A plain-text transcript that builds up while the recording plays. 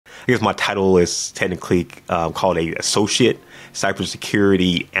guess my title is technically called a associate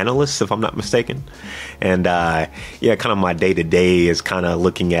cybersecurity analyst, if I'm not mistaken. And yeah, kind of my day to day is kind of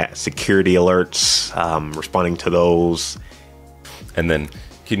looking at security alerts, responding to those. And then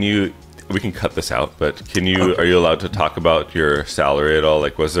we can cut this out, but are you allowed to talk about your salary at all?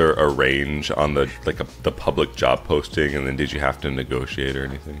 Like, was there a range on the public job posting, and then did you have to negotiate or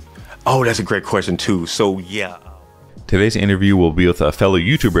anything? Oh, that's a great question too. So yeah. Today's interview will be with a fellow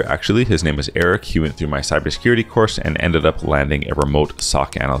YouTuber, actually. His name is Eric. He went through my cybersecurity course and ended up landing a remote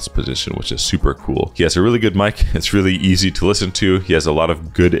SOC analyst position, which is super cool. He has a really good mic. It's really easy to listen to. He has a lot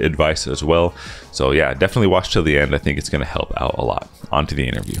of good advice as well. So yeah, definitely watch till the end. I think it's going to help out a lot. On to the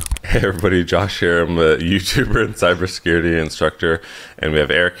interview. Hey everybody, Josh here. I'm a YouTuber and cybersecurity instructor. And we have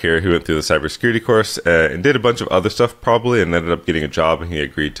Eric here who went through the cybersecurity course and did a bunch of other stuff probably and ended up getting a job, and he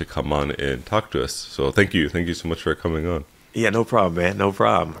agreed to come on and talk to us. So thank you. Thank you so much for coming on. Yeah, no problem, man. No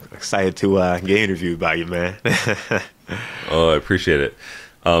problem. Excited to get interviewed by you, man. Oh, I appreciate it.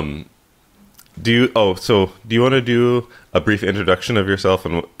 Do you want to do a brief introduction of yourself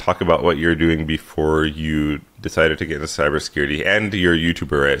and talk about what you're doing before you decided to get into cybersecurity? And you're a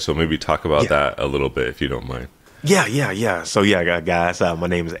YouTuber, right? So maybe talk about that a little bit, if you don't mind. Yeah. So yeah, guys, my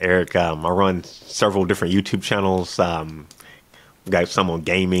name is Eric. I run several different YouTube channels. Got some on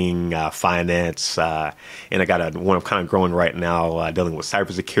gaming, finance, and I got one I'm kind of growing right now, dealing with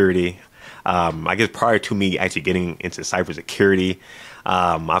cybersecurity. I guess prior to me actually getting into cybersecurity,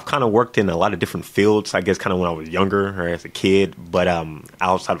 I've kind of worked in a lot of different fields, I guess kind of when I was younger or as a kid, but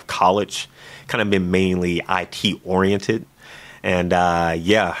outside of college, kind of been mainly IT oriented. And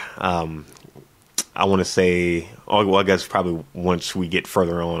I want to say, well, I guess probably once we get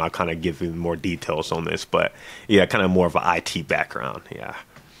further on, I'll kind of give you more details on this. But yeah, kind of more of an IT background. Yeah.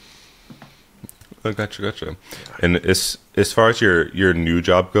 Oh, gotcha. And as far as your new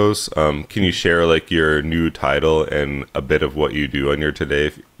job goes, can you share like your new title and a bit of what you do on your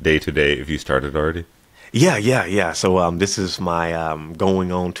day to day if you started already? Yeah. So this is my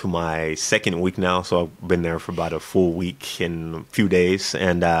going on to my second week now. So I've been there for about a full week and a few days.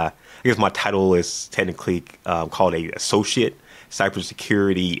 And I guess my title is technically called a associate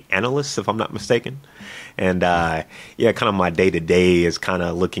cybersecurity analyst, if I'm not mistaken. And yeah, kind of my day to day is kind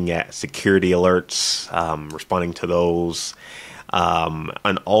of looking at security alerts, responding to those.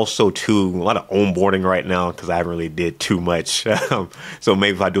 And also too, a lot of onboarding right now because I haven't really did too much. So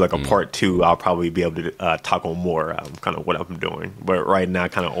maybe if I do like a part two, I'll probably be able to talk on more kind of what I'm doing. But right now,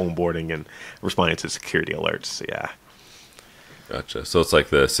 kind of onboarding and responding to security alerts. Yeah. Gotcha. So it's like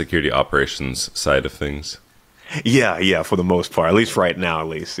the security operations side of things. Yeah, for the most part, at least right now, at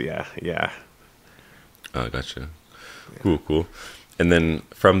least. Yeah. Oh, gotcha. Cool. And then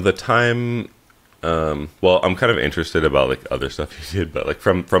from the time, well, I'm kind of interested about like other stuff you did, but like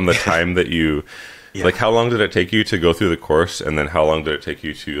from the time that you, like how long did it take you to go through the course, and then how long did it take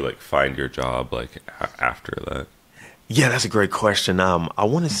you to like find your job like after that? Yeah, that's a great question. I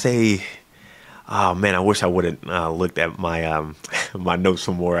want to say, oh man, I wish I would have looked at my my notes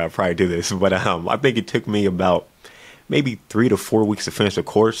some more. I'd probably do this, but I think it took me about maybe 3 to 4 weeks to finish the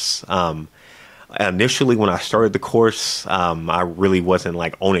course. Initially, when I started the course, I really wasn't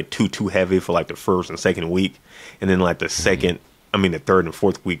like on it too heavy for like the first and second week, and then like the third and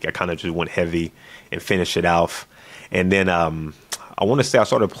fourth week, I kind of just went heavy and finished it off. And then I want to say I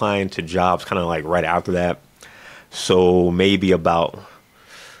started applying to jobs kind of like right after that. So maybe about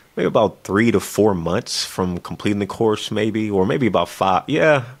 3 to 4 months from completing the course, maybe about 5.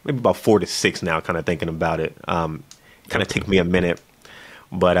 Yeah, maybe about 4 to 6 now. Kind of thinking about it. Kind of took me a minute,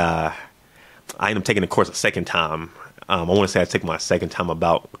 but I ended up taking the course a second time. I want to say I took my second time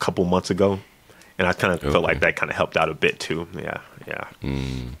about a couple months ago, and I kind of felt like that kind of helped out a bit too. Yeah.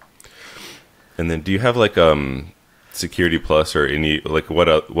 And then, do you have like Security Plus or any like what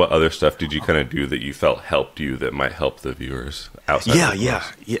other stuff did you kind of do that you felt helped you that might help the viewers outside?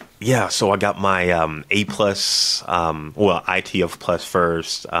 Yeah. So I got my A plus, ITF plus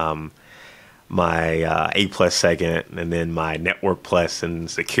first. My A plus second, and then my Network plus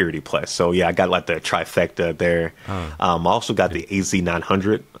and Security plus. So yeah, I got like the trifecta there. I also got the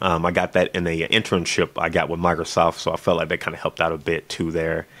AZ900. I got that in a internship I got with Microsoft, so I felt like that kind of helped out a bit too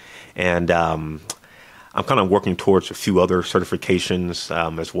there. And I'm kind of working towards a few other certifications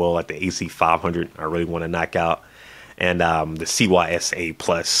as well, like the AC500 I really want to knock out. And the CYSA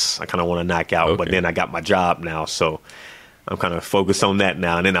plus I kind of want to knock out, but then I got my job now, so I'm kind of focused on that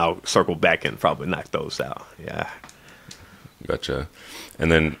now, and then I'll circle back and probably knock those out. Yeah. Gotcha.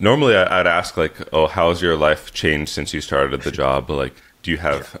 And then normally I'd ask like, oh, how's your life changed since you started the job? Like, do you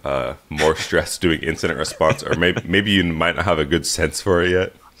have more stress doing incident response, or maybe you might not have a good sense for it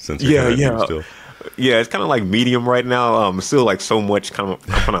yet? since you're kind of new still? Yeah, it's kind of like medium right now. Still like so much I'm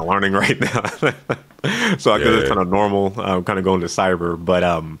kind of learning right now. So I guess it's kind of normal, kind of going to cyber, but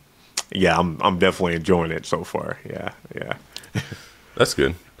yeah, I'm definitely enjoying it so far. Yeah. That's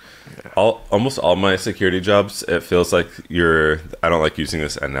good. Almost all my security jobs, it feels like I don't like using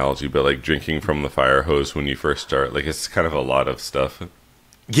this analogy, but like drinking from the fire hose when you first start. Like it's kind of a lot of stuff.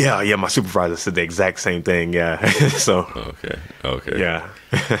 Yeah, my supervisor said the exact same thing. Yeah. So Okay. Yeah.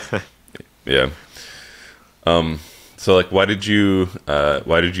 Yeah. So like why did you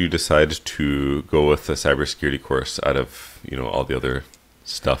decide to go with the cybersecurity course out of, all the other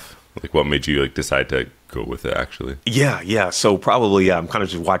stuff? Like what made you like decide to go with it actually? Yeah. So probably I'm kind of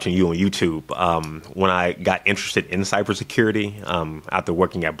just watching you on YouTube. When I got interested in cybersecurity, after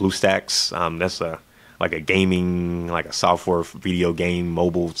working at BlueStacks, that's like a gaming, like a software video game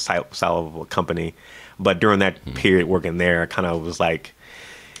mobile style of a company. But during that period working there, I kind of was like,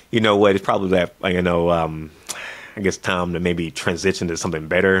 you know what, it's probably that, I guess time to maybe transition to something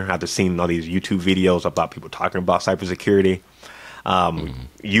better after seeing all these YouTube videos about people talking about cybersecurity.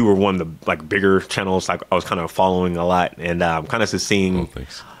 You were one of the like bigger channels like I was kind of following a lot, and kind of just seeing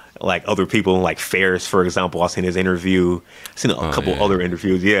like other people like Ferris, for example. I've seen his interview, seen a couple other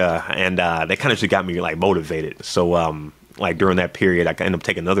interviews, and they kind of just got me like motivated. So like during that period, I ended up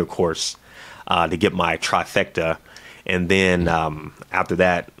taking another course to get my trifecta, and then after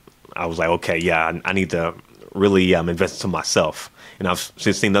that, I was like, okay, yeah, I need to really invest into myself. And I've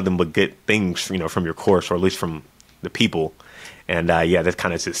just seen nothing but good things, from your course, or at least from the people. And yeah, that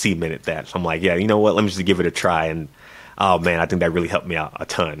kind of just cemented that. So I'm like, yeah, you know what? Let me just give it a try. And oh man, I think that really helped me out a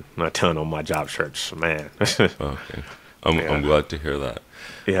ton on my job search, man. Okay, I'm glad to hear that.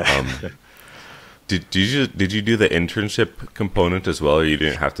 Yeah. Did you do the internship component as well, or you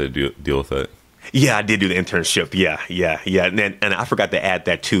didn't have to deal with it? Yeah, I did do the internship. Yeah. And I forgot to add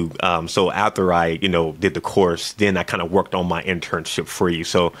that too. So after I, did the course, then I kind of worked on my internship free.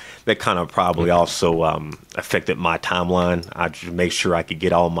 So that kind of probably also affected my timeline. I just make sure I could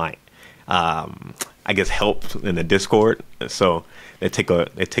get all my, I guess, help in the Discord. So it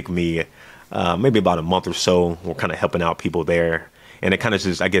took me maybe about a month or so. We're kind of helping out people there, and it kind of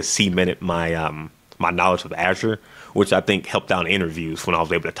just, I guess, cemented my my knowledge of Azure, which I think helped out in interviews when I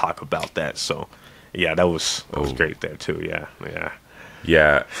was able to talk about that. So, yeah, that was great there too. Yeah.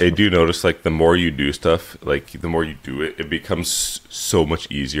 Yeah, I do notice like the more you do stuff, like the more you do it, it becomes so much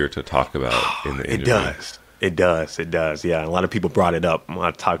easier to talk about in the interview. It does. Yeah, a lot of people brought it up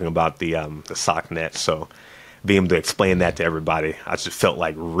talking about the SOCnet. So, being able to explain that to everybody, I just felt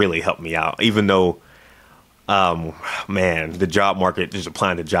like really helped me out. Even though, man, the job market, just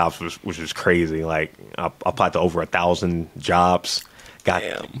applying to jobs was crazy. Like I applied to over 1,000 jobs.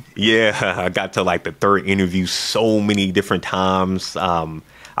 I got to like the third interview so many different times.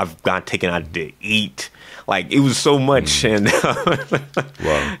 I've got taken out to eat. Like it was so much, and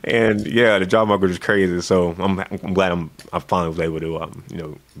wow. And yeah, the job market was crazy. So I'm glad I finally was able to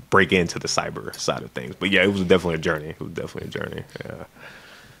break into the cyber side of things. But yeah, it was definitely a journey. Yeah.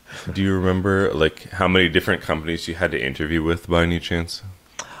 Do you remember like how many different companies you had to interview with by any chance?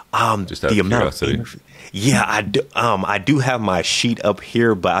 Just out of curiosity. Yeah, I do have my sheet up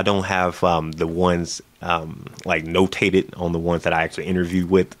here, but I don't have the ones like notated on the ones that I actually interviewed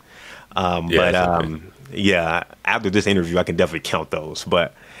with. Yeah, after this interview, I can definitely count those.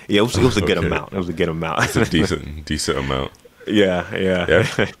 But yeah, it was a good amount. It was a good amount. It's a decent amount. Yeah.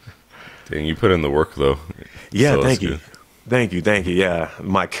 Dang, you put in the work though. Yeah, so thank you. Thank you. Yeah,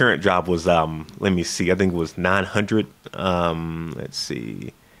 my current job was let me see. I think it was 900. Let's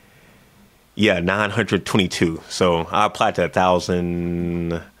see. Yeah, 922. So I applied to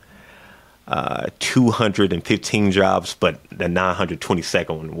 1,215 jobs, but the 922nd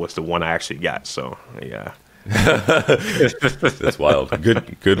one was the one I actually got. So yeah. That's wild.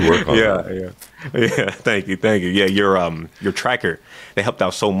 Good work on that. Yeah. Thank you. Yeah, your tracker, they helped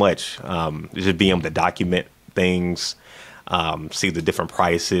out so much. Just being able to document things, see the different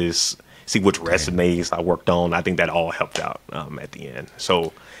prices, see which resumes I worked on. I think that all helped out at the end.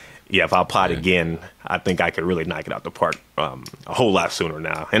 So yeah, if I applied again, I think I could really knock it out the park a whole lot sooner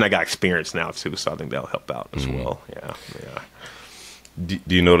now. And I got experience now too, so I think that'll help out as well. Yeah. Do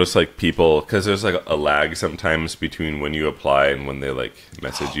you notice like people, because there's like a lag sometimes between when you apply and when they like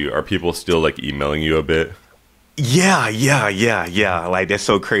message you, are people still like emailing you a bit? Yeah. Like that's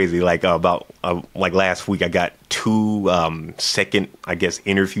so crazy. Like about like last week, I got 2 second, I guess,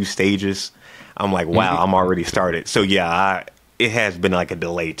 interview stages. I'm like, wow, I'm already started. So yeah, it has been like a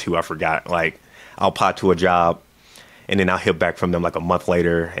delay too. I forgot. Like I'll apply to a job, and then I'll hear back from them like a month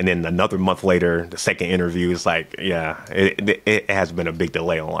later, and then another month later, the second interview is like, yeah, it has been a big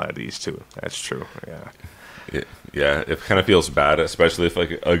delay on a lot of these too. That's true. Yeah. Yeah, it kind of feels bad, especially if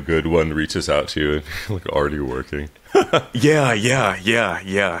like a good one reaches out to you and like already working. Yeah.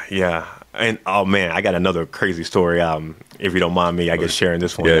 And oh man, I got another crazy story. If you don't mind me, I guess sharing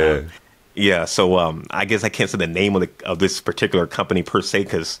this one. Yeah. So I guess I can't say the name of this particular company per se,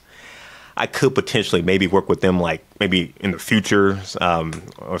 because I could potentially maybe work with them like maybe in the future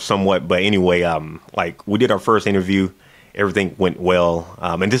or somewhat. But anyway, like we did our first interview, everything went well,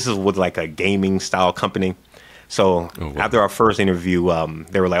 and this is with like a gaming style company. So after our first interview,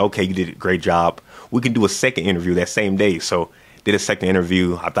 they were like, okay, you did a great job. We can do a second interview that same day. So did a second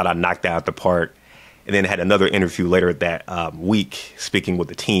interview. I thought I knocked that out the park. And then had another interview later that week, speaking with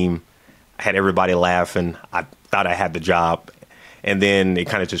the team. I had everybody laughing. I thought I had the job. And then it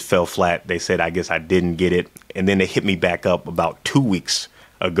kind of just fell flat. They said, I guess I didn't get it. And then they hit me back up about 2 weeks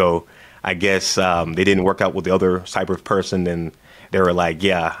ago. I guess they didn't work out with the other cyber person. And they were like,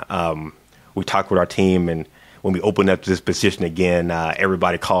 yeah, we talked with our team, and when we opened up this position again,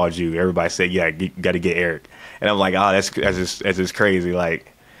 everybody called you. Everybody said, yeah, you got to get Eric. And I'm like, oh, that's just crazy.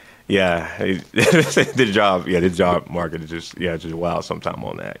 Like, yeah, the job market is just wild sometime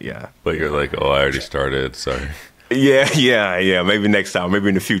on that. Yeah. But you're like, oh, I already started. Sorry. Yeah. Maybe next time, maybe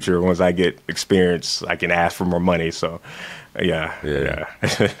in the future, once I get experience, I can ask for more money. So, yeah.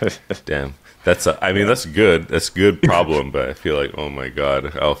 Damn. That's good. That's a good problem. But I feel like, oh my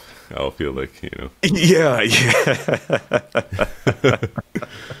God, I'll feel like, Yeah.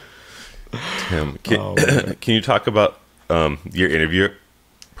 Damn. Can you talk about your interview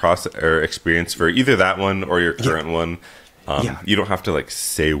process or experience for either that one or your current one? You don't have to like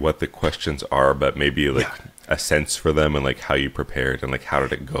say what the questions are, but maybe like a sense for them and like how you prepared and like how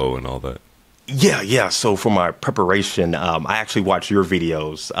did it go and all that. Yeah. So for my preparation, I actually watched your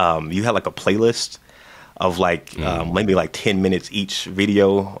videos. You had like a playlist of like maybe like 10 minutes each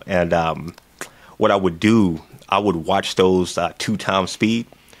video. And what I would do, I would watch those 2 times speed,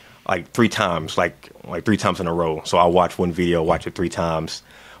 like 3 times, like 3 times in a row. So I watch one video, watch it 3 times,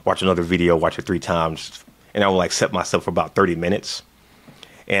 watch another video, watch it 3 times. And I would like set myself for about 30 minutes.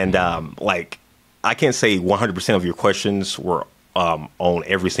 And like, I can't say 100% of your questions were on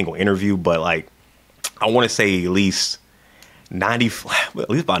every single interview, but like, I want to say at least about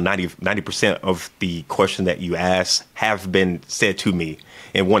 90% of the question that you asked have been said to me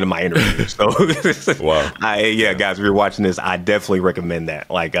in one of my interviews. So, wow. Guys, if you're watching this, I definitely recommend that.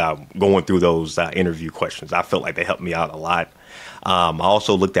 Like going through those interview questions, I felt like they helped me out a lot. I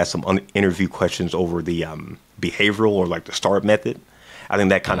also looked at some interview questions over the behavioral or like the STAR method. I think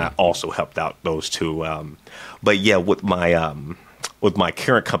that kind of also helped out those two. But yeah, with my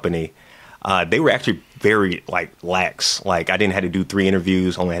current company, they were actually very like lax. Like I didn't have to do 3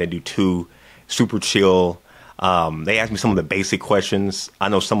 interviews, only had to do 2. Super chill. They asked me some of the basic questions. I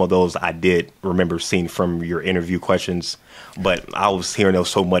know some of those I did remember seeing from your interview questions, but I was hearing those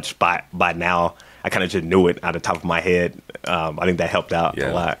so much by now. I kind of just knew it out of the top of my head. I think that helped out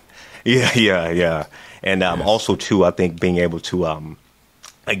a lot. Yeah. And also too, I think being able to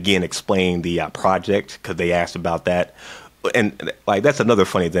again explain the project, because they asked about that. And like that's another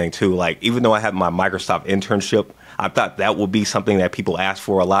funny thing too. Like even though I had my Microsoft internship, I thought that would be something that people ask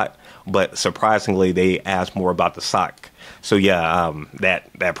for a lot, but surprisingly they asked more about the SOC. So yeah,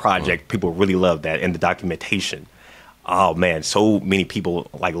 that project, people really loved that, and the documentation. Oh man, so many people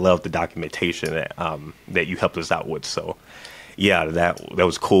like love the documentation that you helped us out with. So yeah, that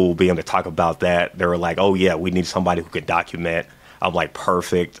was cool being able to talk about that. They were like, oh yeah, we need somebody who can document. I'm like,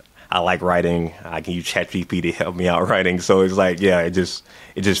 perfect. I like writing. I can use ChatGPT to help me out writing. So it's like, yeah, it just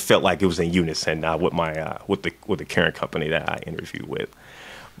felt like it was in unison with my with the current company that I interviewed with.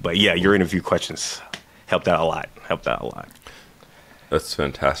 But yeah, your interview questions helped out a lot. That's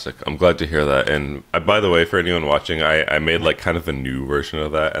fantastic. I'm glad to hear that. And by the way, for anyone watching, I made like kind of a new version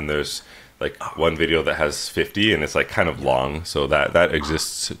of that. And there's like one video that has 50 and it's like kind of long. So that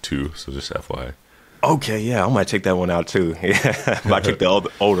exists too. So just FYI. Okay, yeah, I might check that one out too. Yeah, I checked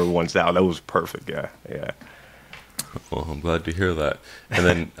the older ones out. That was perfect. Yeah. Well, I'm glad to hear that.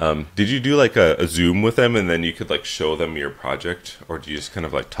 And then, did you do like a Zoom with them, and then you could like show them your project, or do you just kind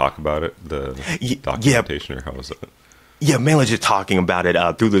of like talk about it, the documentation, or how was that? Yeah, mainly just talking about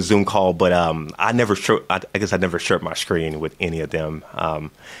it through the Zoom call. But I guess I never shared my screen with any of them.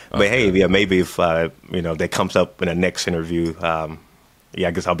 But hey, yeah, maybe if that comes up in the next interview, I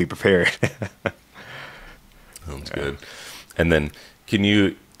guess I'll be prepared. Sounds good. And then can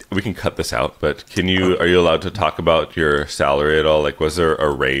you, we can cut this out, but are you allowed to talk about your salary at all? Like, was there a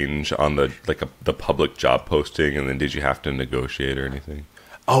range on the public job posting, and then did you have to negotiate or anything?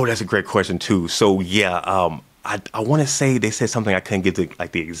 Oh, that's a great question too. So yeah, I want to say they said something I couldn't get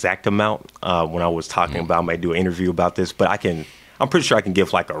the exact amount when I was talking about. I might do an interview about this, but I'm pretty sure I can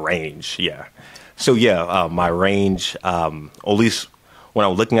give like a range. Yeah. So yeah, my range, at least when I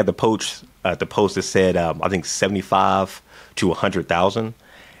was looking at the post, it said I think 75 to 100,000,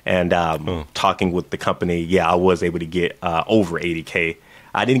 and talking with the company, yeah, I was able to get over 80K.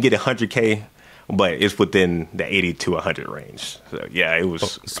 I didn't get 100K, but it's within the 80 to 100 range. So yeah, it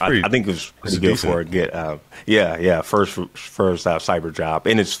was. I think it was pretty good for a good. First cyber job,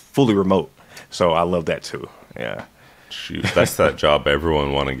 and it's fully remote, so I love that too. Yeah. Shoot, that's that job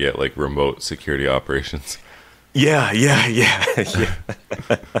everyone want to get, like remote security operations. Yeah. It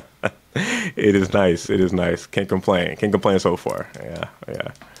is nice. It is nice. Can't complain. Can't complain so far. Yeah.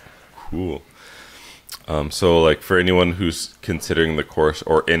 Cool. So like for anyone who's considering the course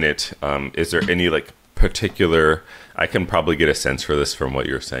or in it, is there any like particular, I can probably get a sense for this from what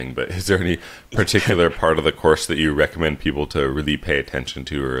you're saying, but is there any particular part of the course that you recommend people to really pay attention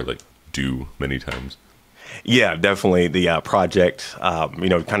to or like do many times? Yeah, definitely the project,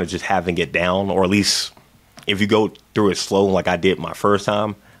 kind of just having it down, or at least if you go through it slow like I did my first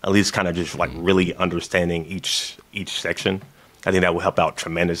time, at least kind of just like really understanding each section. I think that will help out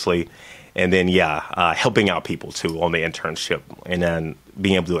tremendously. And then, helping out people too on the internship, and then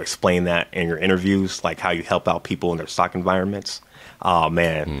being able to explain that in your interviews, like how you help out people in their SOC environments. Oh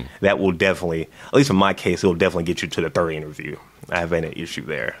man, that will definitely, at least in my case, it will definitely get you to the third interview. I haven't had an issue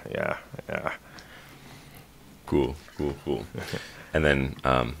there. Yeah. Cool. And then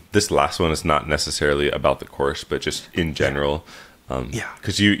this last one is not necessarily about the course, but just in general.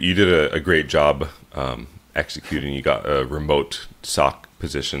 Because you did a great job executing. You got a remote SOC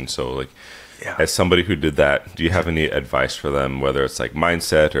position. So like, as somebody who did that, do you have any advice for them, whether it's like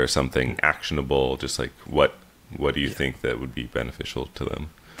mindset or something actionable? Just like what do you think that would be beneficial to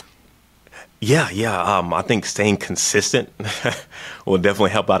them? I think staying consistent will definitely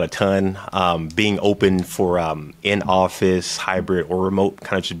help out a ton. Being open for in-office, hybrid, or remote,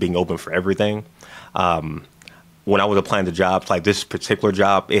 kind of just being open for everything. When I was applying to jobs, like this particular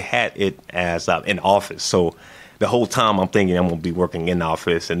job, it had it as in office. So the whole time I'm thinking I'm going to be working in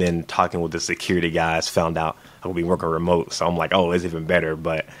office, and then talking with the security guys, found out I will be working remote. So I'm like, oh, it's even better.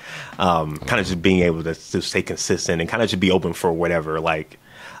 But kind of just being able to stay consistent and kind of just be open for whatever. Like,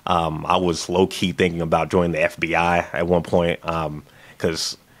 I was low key thinking about joining the FBI at one point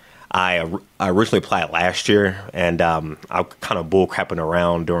because I originally applied last year, and I kind of bull crapping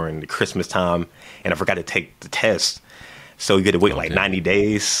around during the Christmas time, and I forgot to take the test. So you get to wait like 90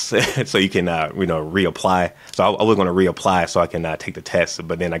 days so you can reapply. So I was going to reapply so I can take the test,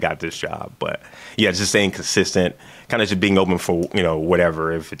 but then I got this job. But yeah, just staying consistent, kind of just being open for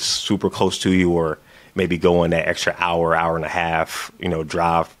whatever, if it's super close to you, or maybe going that extra hour and a half,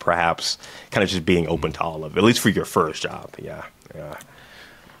 drive perhaps, kind of just being open to all of it, at least for your first job. Yeah.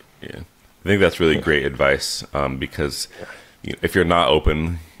 I think that's really great advice because if you're not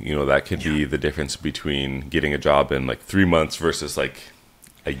open, that could be the difference between getting a job in like 3 months versus like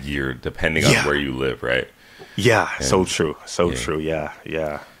a year, depending on where you live, right? Yeah, and, so true. Yeah.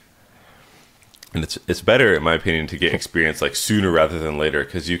 And it's better, in my opinion, to get experience like sooner rather than later,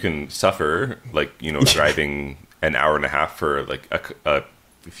 because you can suffer like driving an hour and a half for like a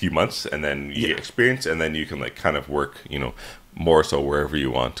few months, and then you get experience, and then you can like kind of work more so wherever you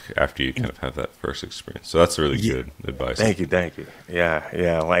want after you kind of have that first experience. So that's really good advice. Thank you.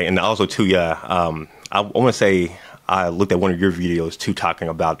 Yeah. Like, and also too, I want to say I looked at one of your videos too, talking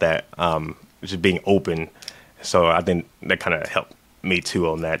about that, just being open. So I think that kind of helped me too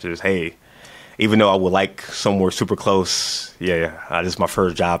on that. Just, hey, even though I would like somewhere super close, this is my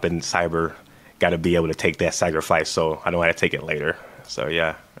first job in cyber. Got to be able to take that sacrifice, so I know how to take it later. So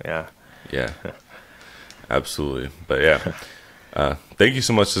yeah, absolutely. But thank you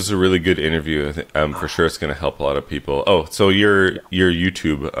so much. This is a really good interview. For sure, it's going to help a lot of people. Oh, so your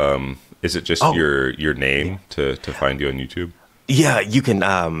YouTube, is it just your name to find you on YouTube? Yeah, you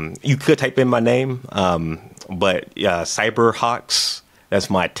can. You could type in my name, but Cyberhawks. That's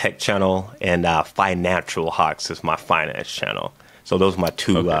my tech channel, and Financial Hawks is my finance channel. So those are my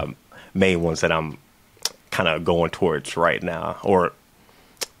two main ones that I'm kind of going towards right now, or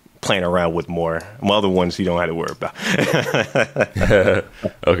playing around with more. My other ones you don't have to worry about.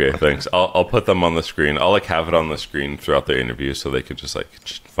 Okay, thanks. I'll put them on the screen. I'll have it on the screen throughout the interview so they can just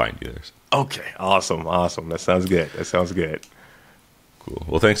find you there. Okay, awesome. That sounds good. Cool.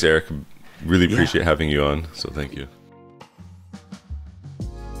 Well, thanks, Eric. Really appreciate having you on. So thank you.